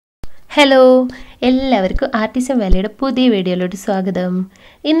Hello എല്ലാവർക്കും autism വാലിയുടെ പുതിയ വീഡിയോയിലോട്ട് സ്വാഗതം.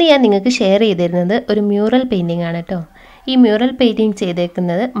 ഇന്ന് ഞാൻ നിങ്ങൾക്ക് ഷെയർ ചെയ്തിരുന്നത് ഒരു മ്യൂറൽ പെയിൻറ്റിംഗ് ആണ് കേട്ടോ. ഈ മ്യൂറൽ പെയിൻറ്റിംഗ്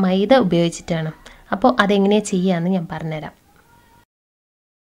ചെയ്തേക്കുന്നത് മൈദ ഉപയോഗിച്ചിട്ടാണ്. അപ്പോൾ അതെങ്ങനെയാണ് ചെയ്യാമെന്ന് ഞാൻ പറഞ്ഞുതരാം.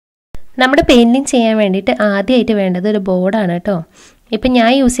 നമ്മുടെ പെയിൻറ്റിംഗ് ചെയ്യാൻ വേണ്ടിയിട്ട് ആദ്യമായിട്ട് വേണ്ടത് ഒരു ബോർഡാണ് കേട്ടോ. ഇപ്പം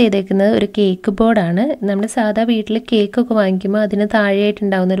ഞാൻ യൂസ് ചെയ്തേക്കുന്നത് ഒരു കേക്ക് ബോർഡാണ്. നമ്മൾ സാധാ വീട്ടിൽ കേക്കൊക്കെ വാങ്ങിക്കുമ്പോൾ അതിന്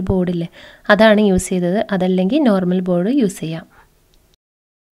താഴെയായിട്ടുണ്ടാകുന്ന ഒരു ബോർഡില്ലേ, അതാണ് യൂസ് ചെയ്തത്. അതല്ലെങ്കിൽ നോർമൽ ബോർഡ് യൂസ് ചെയ്യാം.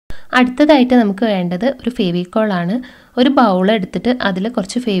 അടുത്തതായിട്ട് നമുക്ക് വേണ്ടത് ഒരു ഫെവിക്കോളാണ്. ഒരു ബൗൾ എടുത്തിട്ട് അതിൽ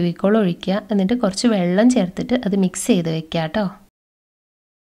കുറച്ച് ഫെവിക്കോൾ ഒഴിക്കുക, എന്നിട്ട് കുറച്ച് വെള്ളം ചേർത്തിട്ട് അത് മിക്സ് ചെയ്ത് വെക്കുക കേട്ടോ.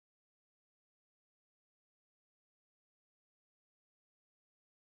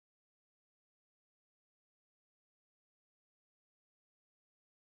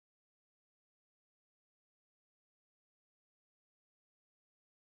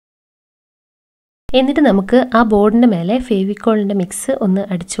 എന്നിട്ട് നമുക്ക് ആ ബോർഡിൻ്റെ മേലെ ഫെവിക്കോളിൻ്റെ മിക്സ് ഒന്ന്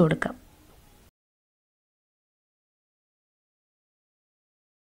അടിച്ചു കൊടുക്കാം.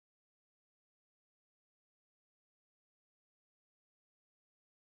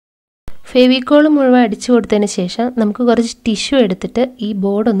 ഫെവിക്കോൾ മുഴുവൻ അടിച്ചു കൊടുത്തതിന് ശേഷം നമുക്ക് കുറച്ച് ടിഷ്യൂ എടുത്തിട്ട് ഈ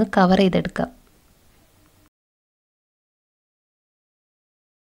ബോർഡ് ഒന്ന് കവർ ചെയ്തെടുക്കാം.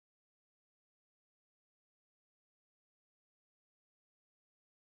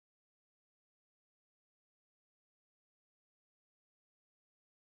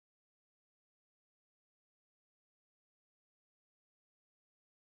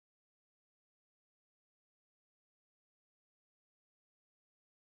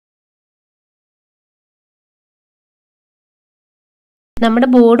 നമ്മുടെ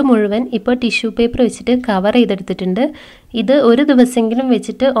ബോർഡ് മുഴുവൻ ഇപ്പോൾ ടിഷ്യൂ പേപ്പർ വെച്ചിട്ട് കവർ ചെയ്തെടുത്തിട്ടുണ്ട്. ഇത് ഒരു ദിവസമെങ്കിലും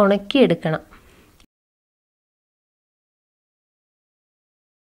വെച്ചിട്ട് ഉണക്കിയെടുക്കണം.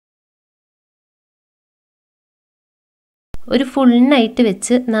 ഒരു ഫുൾ നൈറ്റ്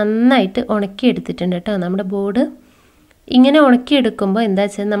വെച്ച് നന്നായിട്ട് ഉണക്കിയെടുത്തിട്ടുണ്ട് കേട്ടോ നമ്മുടെ ബോർഡ്. ഇങ്ങനെ ഉണക്കിയെടുക്കുമ്പോൾ എന്താ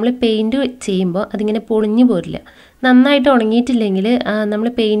വെച്ചാൽ നമ്മൾ പെയിൻറ്റ് ചെയ്യുമ്പോൾ അതിങ്ങനെ പൊളിഞ്ഞു പോരില്ല. നന്നായിട്ട് ഉണങ്ങിയിട്ടില്ലെങ്കിൽ നമ്മൾ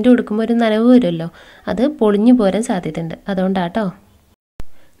പെയിൻറ്റ് കൊടുക്കുമ്പോൾ ഒരു നനവ് വരുമല്ലോ, അത് പൊളിഞ്ഞു പോരാൻ സാധ്യതയുണ്ട്. അതുകൊണ്ടാട്ടോ.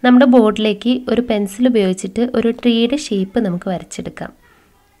 നമ്മുടെ ബോർഡിലേക്ക് ഒരു പെൻസിൽ ഉപയോഗിച്ചിട്ട് ഒരു ട്രീയുടെ ഷേപ്പ് നമുക്ക് വരച്ചെടുക്കാം.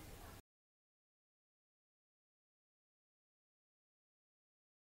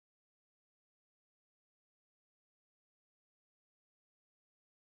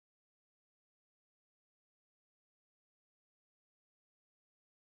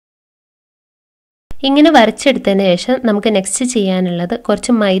 ഇങ്ങനെ വരച്ചെടുത്തതിന് ശേഷം നമുക്ക് നെക്സ്റ്റ് ചെയ്യാനുള്ളത്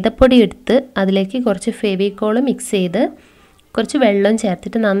കുറച്ച് മൈദപ്പൊടി എടുത്ത് അതിലേക്ക് കുറച്ച് ഫെവിക്കോൾ മിക്സ് ചെയ്ത് കുറച്ച് വെള്ളം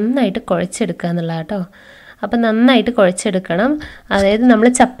ചേർത്തിട്ട് നന്നായിട്ട് കുഴച്ചെടുക്കുക എന്നുള്ളതാണ് കേട്ടോ. അപ്പം നന്നായിട്ട് കുഴച്ചെടുക്കണം. അതായത് നമ്മൾ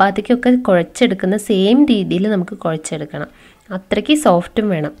ചപ്പാത്തിക്കൊക്കെ കുഴച്ചെടുക്കുന്ന സെയിം രീതിയിൽ നമുക്ക് കുഴച്ചെടുക്കണം. അത്രയ്ക്ക് സോഫ്റ്റും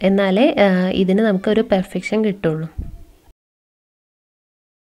വേണം, എന്നാലേ ഇതിന് നമുക്കൊരു പെർഫെക്ഷൻ കിട്ടുള്ളൂ.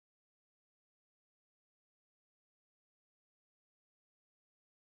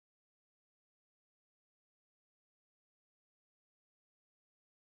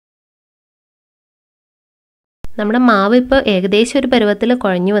 നമ്മുടെ മാവ് ഇപ്പോൾ ഏകദേശം ഒരു പരുവത്തിൽ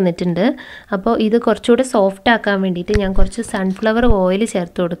കുഴഞ്ഞു വന്നിട്ടുണ്ട്. അപ്പോൾ ഇത് കുറച്ചുകൂടെ സോഫ്റ്റ് ആക്കാൻ വേണ്ടിയിട്ട് ഞാൻ കുറച്ച് സൺഫ്ലവർ ഓയിൽ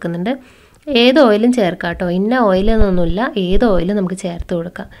ചേർത്ത് കൊടുക്കുന്നുണ്ട്. ഏത് ഓയിലും ചേർക്കാം കേട്ടോ, ഇന്ന ഓയിലെന്നൊന്നുമില്ല, ഏത് ഓയിലും നമുക്ക് ചേർത്ത്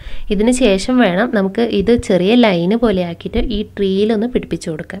കൊടുക്കാം. ഇതിന് ശേഷം വേണം നമുക്ക് ഇത് ചെറിയ ലൈന് പോലെ ആക്കിയിട്ട് ഈ ട്രീയിലൊന്ന് പിടിപ്പിച്ച്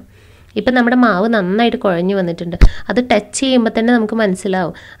കൊടുക്കാം. ഇപ്പം നമ്മുടെ മാവ് നന്നായിട്ട് കുഴഞ്ഞു വന്നിട്ടുണ്ട്. അത് ടച്ച് ചെയ്യുമ്പോൾ തന്നെ നമുക്ക്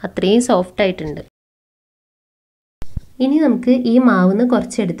മനസ്സിലാവും അത്രയും സോഫ്റ്റ് ആയിട്ടുണ്ട്. ഇനി നമുക്ക് ഈ മാവിന്ന്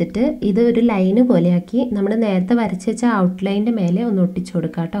കുറച്ചെടുത്തിട്ട് ഇത് ഒരു ലൈന് പോലെയാക്കി നമ്മൾ നേരത്തെ വരച്ച് വെച്ച ഔട്ട്ലൈൻ്റെ മേലെ ഒന്ന് ഒട്ടിച്ചു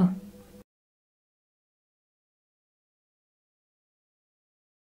കൊടുക്കാം കേട്ടോ.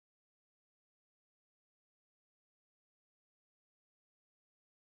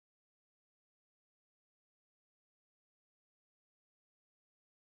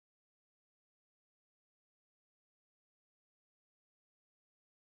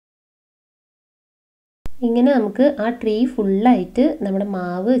 ഇങ്ങനെ നമുക്ക് ആ ട്രീ ഫുള്ളായിട്ട് നമ്മുടെ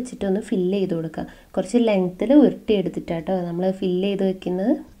മാവ് വെച്ചിട്ടൊന്ന് ഫില്ല് ചെയ്ത് കൊടുക്കാം. കുറച്ച് ലെങ്ത്തിൽ ഉരുട്ടിയെടുത്തിട്ടാട്ടോ നമ്മൾ ഫില്ല് ചെയ്ത്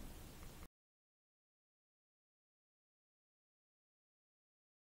വെക്കുന്നത്.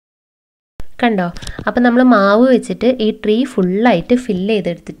 കണ്ടോ? അപ്പം നമ്മൾ മാവ് വെച്ചിട്ട് ഈ ട്രീ ഫുള്ളായിട്ട് ഫില്ല്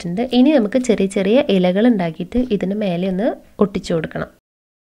ചെയ്തെടുത്തിട്ടുണ്ട്. ഇനി നമുക്ക് ചെറിയ ചെറിയ ഇലകൾ ഉണ്ടാക്കിയിട്ട് ഇതിന് മേലെ ഒന്ന് ഒട്ടിച്ചു കൊടുക്കണം.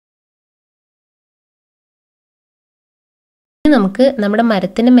 ഇനി നമുക്ക് നമ്മുടെ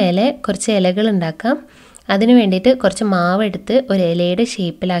മരത്തിന് മേലെ കുറച്ച് ഇലകൾ ഉണ്ടാക്കാം. അതിന് വേണ്ടിയിട്ട് കുറച്ച് മാവ് എടുത്ത് ഒരു ഇലയുടെ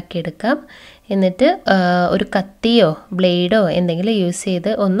ഷേപ്പിലാക്കി എടുക്കാം. എന്നിട്ട് ഒരു കത്തിയോ ബ്ലേഡോ എന്തെങ്കിലും യൂസ് ചെയ്ത്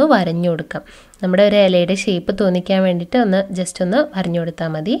ഒന്ന് വരഞ്ഞു കൊടുക്കാം. നമ്മുടെ ഒരു ഇലയുടെ ഷേപ്പ് തോന്നിക്കാൻ വേണ്ടിയിട്ട് ജസ്റ്റ് ഒന്ന് വരഞ്ഞു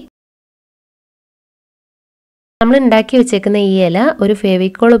കൊടുത്താൽ മതി. നമ്മൾ ഉണ്ടാക്കി വെച്ചേക്കുന്ന ഈ ഇല ഒരു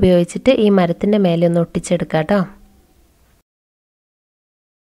ഫെവിക്കോൾ ഉപയോഗിച്ചിട്ട് ഈ മരത്തിൻ്റെ മേലെ ഒന്ന് ഒട്ടിച്ചെടുക്കാം കേട്ടോ.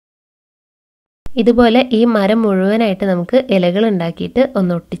 ഇതുപോലെ ഈ മരം മുഴുവനായിട്ട് നമുക്ക് ഇലകൾ ഉണ്ടാക്കിയിട്ട്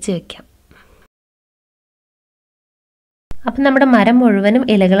ഒന്ന് ഒട്ടിച്ച് വെക്കാം. അപ്പം നമ്മുടെ മരം മുഴുവനും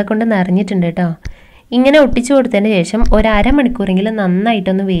ഇലകളെ കൊണ്ട് നിറഞ്ഞിട്ടുണ്ട് കേട്ടോ. ഇങ്ങനെ ഒട്ടിച്ചു കൊടുത്തതിന് ശേഷം ഒരു അരമണിക്കൂറെങ്കിലും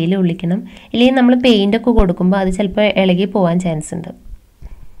നന്നായിട്ടൊന്ന് വെയിൽ കൊള്ളിക്കണം. ഇല്ലെങ്കിൽ നമ്മൾ പെയിൻ്റൊക്കെ കൊടുക്കുമ്പോൾ അത് ചിലപ്പോൾ ഇളകി പോകാൻ ചാൻസ് ഉണ്ട്.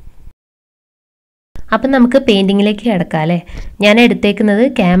 അപ്പം നമുക്ക് പെയിൻറ്റിങ്ങിലേക്ക് കിടക്കാം അല്ലേ. ഞാൻ എടുത്തേക്കുന്നത്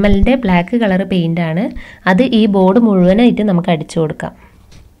ക്യാമലിൻ്റെ ബ്ലാക്ക് കളർ പെയിൻ്റാണ്. അത് ഈ ബോർഡ് മുഴുവനായിട്ട് നമുക്ക് അടിച്ചു കൊടുക്കാം.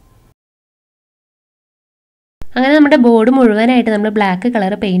 അങ്ങനെ നമ്മുടെ ബോർഡ് മുഴുവനായിട്ട് നമ്മൾ ബ്ലാക്ക്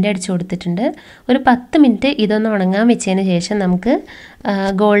കളർ പെയിൻ്റ് അടിച്ചു കൊടുത്തിട്ടുണ്ട്. ഒരു 10 മിനിറ്റ് ഇതൊന്ന് ഉണങ്ങാൻ വെച്ചതിന് ശേഷം നമുക്ക്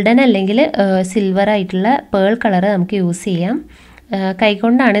ഗോൾഡൻ അല്ലെങ്കിൽ സിൽവർ ആയിട്ടുള്ള പേൾ കളർ നമുക്ക് യൂസ് ചെയ്യാം.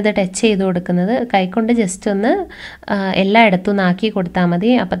 കൈകൊണ്ടാണ് ഇത് ടച്ച് ചെയ്ത് കൊടുക്കുന്നത്. കൈകൊണ്ട് ജസ്റ്റ് ഒന്ന് എല്ലായിടത്തും ഒന്ന് ആക്കി കൊടുത്താൽ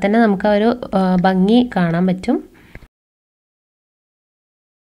മതി. അപ്പം തന്നെ നമുക്ക് ആ ഒരു ഭംഗി കാണാൻ പറ്റും.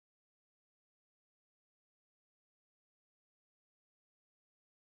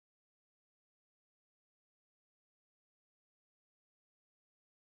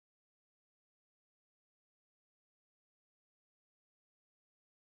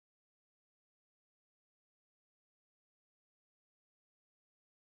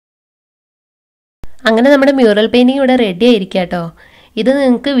 അങ്ങനെ നമ്മുടെ മ്യൂറൽ പെയിൻറ്റിങ് ഇവിടെ റെഡി ആയിരിക്കുക കേട്ടോ. ഇത്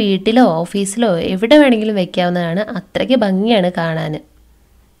നിങ്ങൾക്ക് വീട്ടിലോ ഓഫീസിലോ എവിടെ വേണമെങ്കിലും വെക്കാവുന്നതാണ്. അത്രയ്ക്ക് ഭംഗിയാണ് കാണാൻ.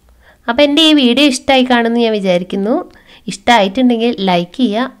 അപ്പോൾ എൻ്റെ ഈ വീഡിയോ ഇഷ്ടമായി കാണുമെന്ന് ഞാൻ വിചാരിക്കുന്നു. ഇഷ്ടമായിട്ടുണ്ടെങ്കിൽ ലൈക്ക്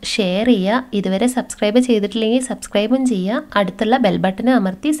ചെയ്യുക, ഷെയർ ചെയ്യുക. ഇതുവരെ സബ്സ്ക്രൈബ് ചെയ്തിട്ടില്ലെങ്കിൽ സബ്സ്ക്രൈബും ചെയ്യുക. അടുത്തുള്ള ബെൽ ബട്ടൺ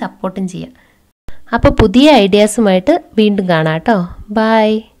അമർത്തി സപ്പോർട്ടും ചെയ്യുക. അപ്പോൾ പുതിയ ഐഡിയാസുമായിട്ട് വീണ്ടും കാണാം കേട്ടോ.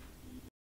 ബൈ.